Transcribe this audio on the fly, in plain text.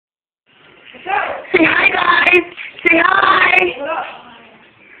Say hi, guys. Say hi.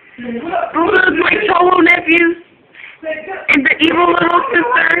 Look, my solo nephews. And the evil little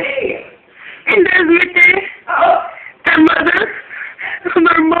sister. And there's Mickey. Their mother.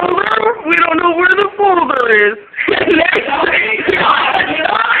 Their mother. We don't know where the father is. How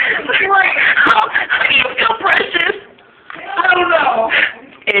do you feel, Precious? I don't know.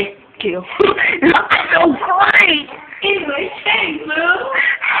 Thank you. I feel great. Anyway, hey, Lou.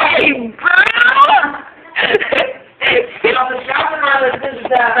 Hey, bro.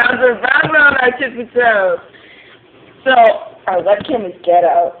 So, our webcam is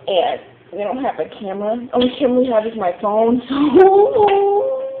ghetto, and we don't have a camera. Only camera we have is my phone, so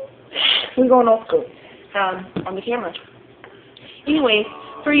we're going old school on the camera. Anyway,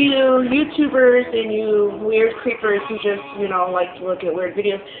 for you YouTubers and you weird creepers who just, like to look at weird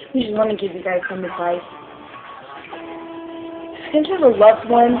videos, we just want to give you guys some advice. If you have a loved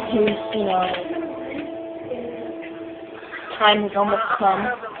one who's, time has almost come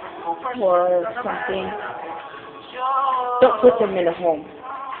or something, don't put them in a home.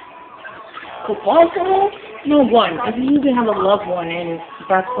 Because No, one. If you even have a loved one and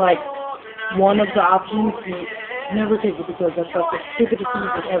that's like one of the options, you never take it because that's like the stupidest thing you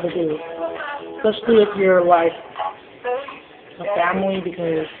could ever do. Especially if you're like a family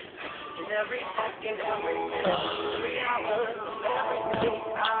because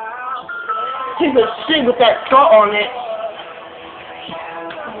take a shit with that straw on it.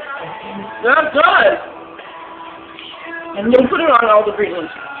 That's good. And then put it on all the green ones.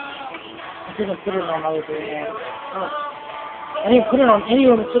 I didn't put it on all of it. I didn't put it on any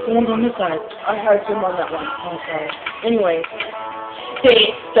of them except the ones on this side. I had some on that one. Oh, sorry. Anyway,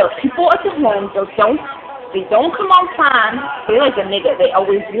 the people at the home, they don't come on time. They like a nigga. They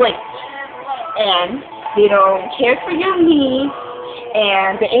always late. And they don't care for your needs.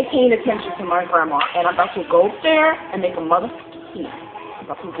 And they ain't paying attention to my grandma. And I'm about to go up there and make a motherfucking scene.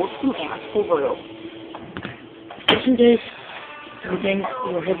 I'm about to whoop some ass for real. 2 days, we think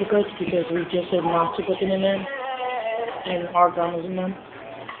we're hypocrites because we just said not to put them in there, and our grandma's in them.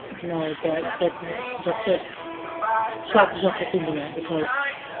 No, that's it. Stop just thinking that because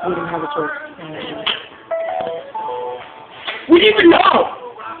we didn't have a choice. We didn't even know!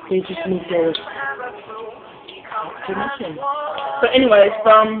 They just moved there. But anyways,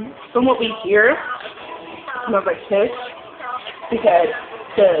 from what we hear, smells like fish, because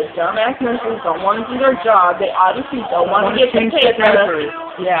the dumbass nurses don't want to do their job. They obviously don't want to get the diapers.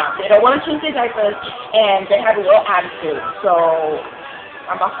 Yeah. They don't want to change their diapers, and they have a little attitude. So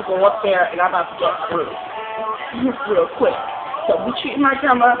I'm about to go up there, and I'm about to get through real quick. So we treat my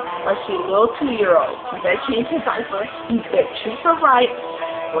grandma like she's a little 2-year-old. You better change her diaper. You better treat her right,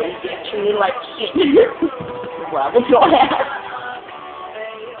 or you get treated like shit. Well, with your ass.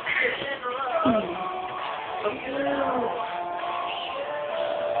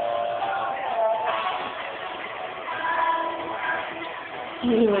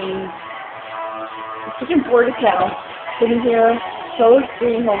 Anyways, I'm freaking bored as hell. Sitting here, So's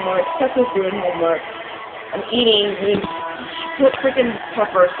doing homework, Tessa's doing homework. I'm eating and put freaking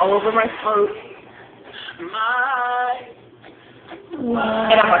peppers all over my throat.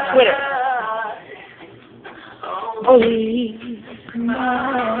 And I'm on Twitter.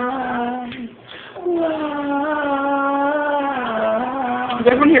 Does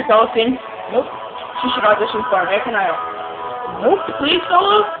everyone hear Sola sing? Nope. She should audition for American Idol. Nope. Please,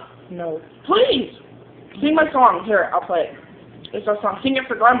 Sola? No. Please. Sing my song. Here, I'll play it. It's our song. Sing it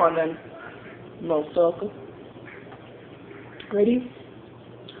for Grandma then. No, Sola. Ready?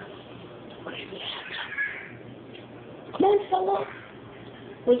 Come on, Sola.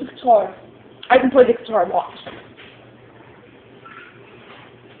 Where's the guitar? I can play the guitar. Watch.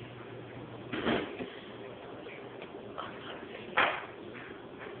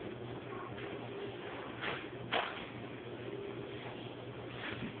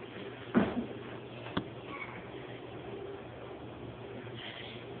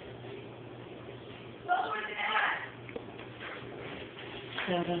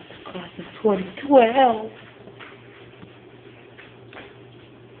 Class of 2012.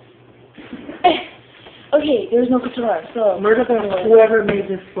 Okay, there's no guitar, so Murder them. Whoever made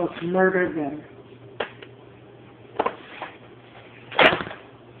this book, murder them.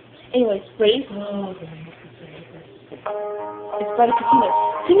 anyways, ready? Oh, It's by the Katina.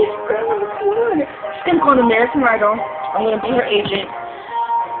 Sing it for Grandma, come on. She's gonna go to American Idol. I'm gonna be her agent,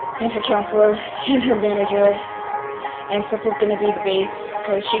 and her counselor, and her manager, and Purple's gonna be the bass,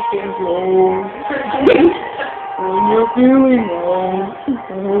 because she's feeling low. When you're feeling low,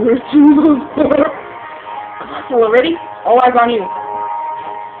 over to the floor. So we're ready? All eyes on you.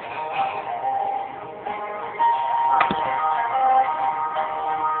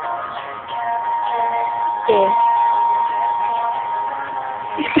 there.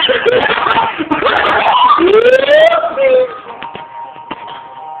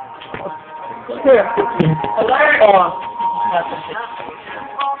 Here. Alert. Oh.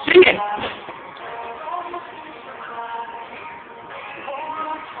 Sing it.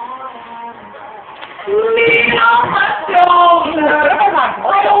 Lean on my shoulder.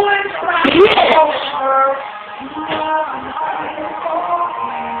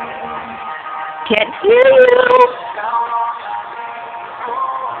 Can't hear you.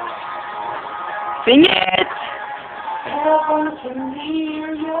 Sing it. Heaven can hear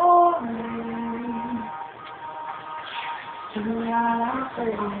your name. Tonight I'm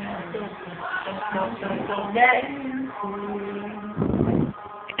praying.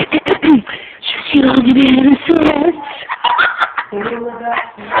 She loves me in a sweat.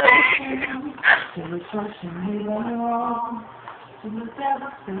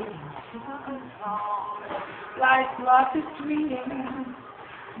 Life is fleeting,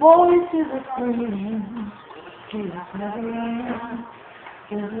 voices are screaming, chaos never ends.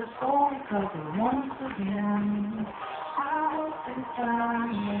 There's a soul recover once again. Out in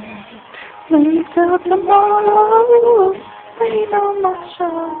time, wait till tomorrow. Wait on my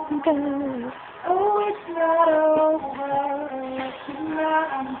shoulder. Oh, it's not over. Tonight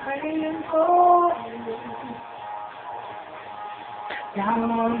I'm praying for you. Down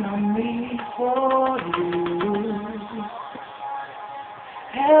on my knees for you.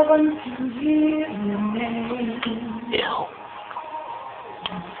 Heaven can hear your name.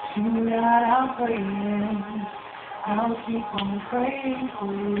 Tonight I'm praying. I'll keep on praying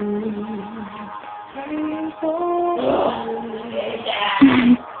for you. Praying for you.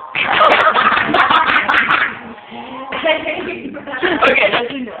 Okay,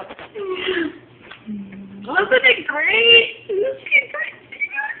 that's enough. Wasn't it great?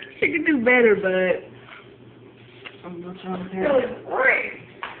 She could do better, but I'm not trying to. It was great.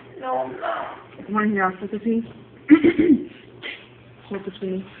 No, I'm not. Want to hear our sympathy? Hold the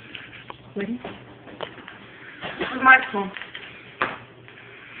sweetie. Ready? This is my song.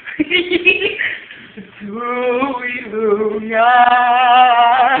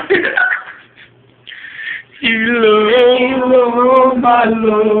 Hello, my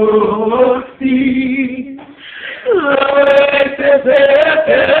Lord, see.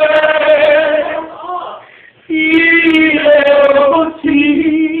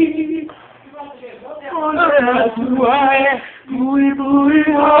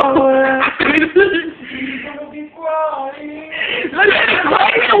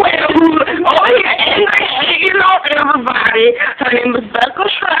 Everybody. Her name is Becca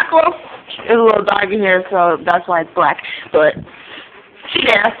Schreckle. There's a little dog in here, so that's why it's black. But she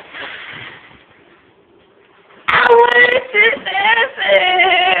there. I want to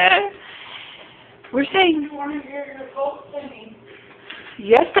dance. We're singing. You want to hear your folks singing?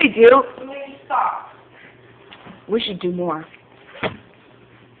 Yes, they do. Please stop. We should do more. Okay,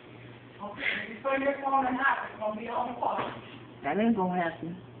 you put your phone in hot. It's going to be on the clock. That ain't gonna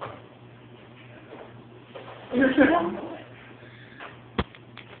happen. You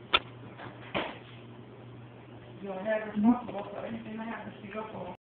don't have responsible for anything that happens to your phone.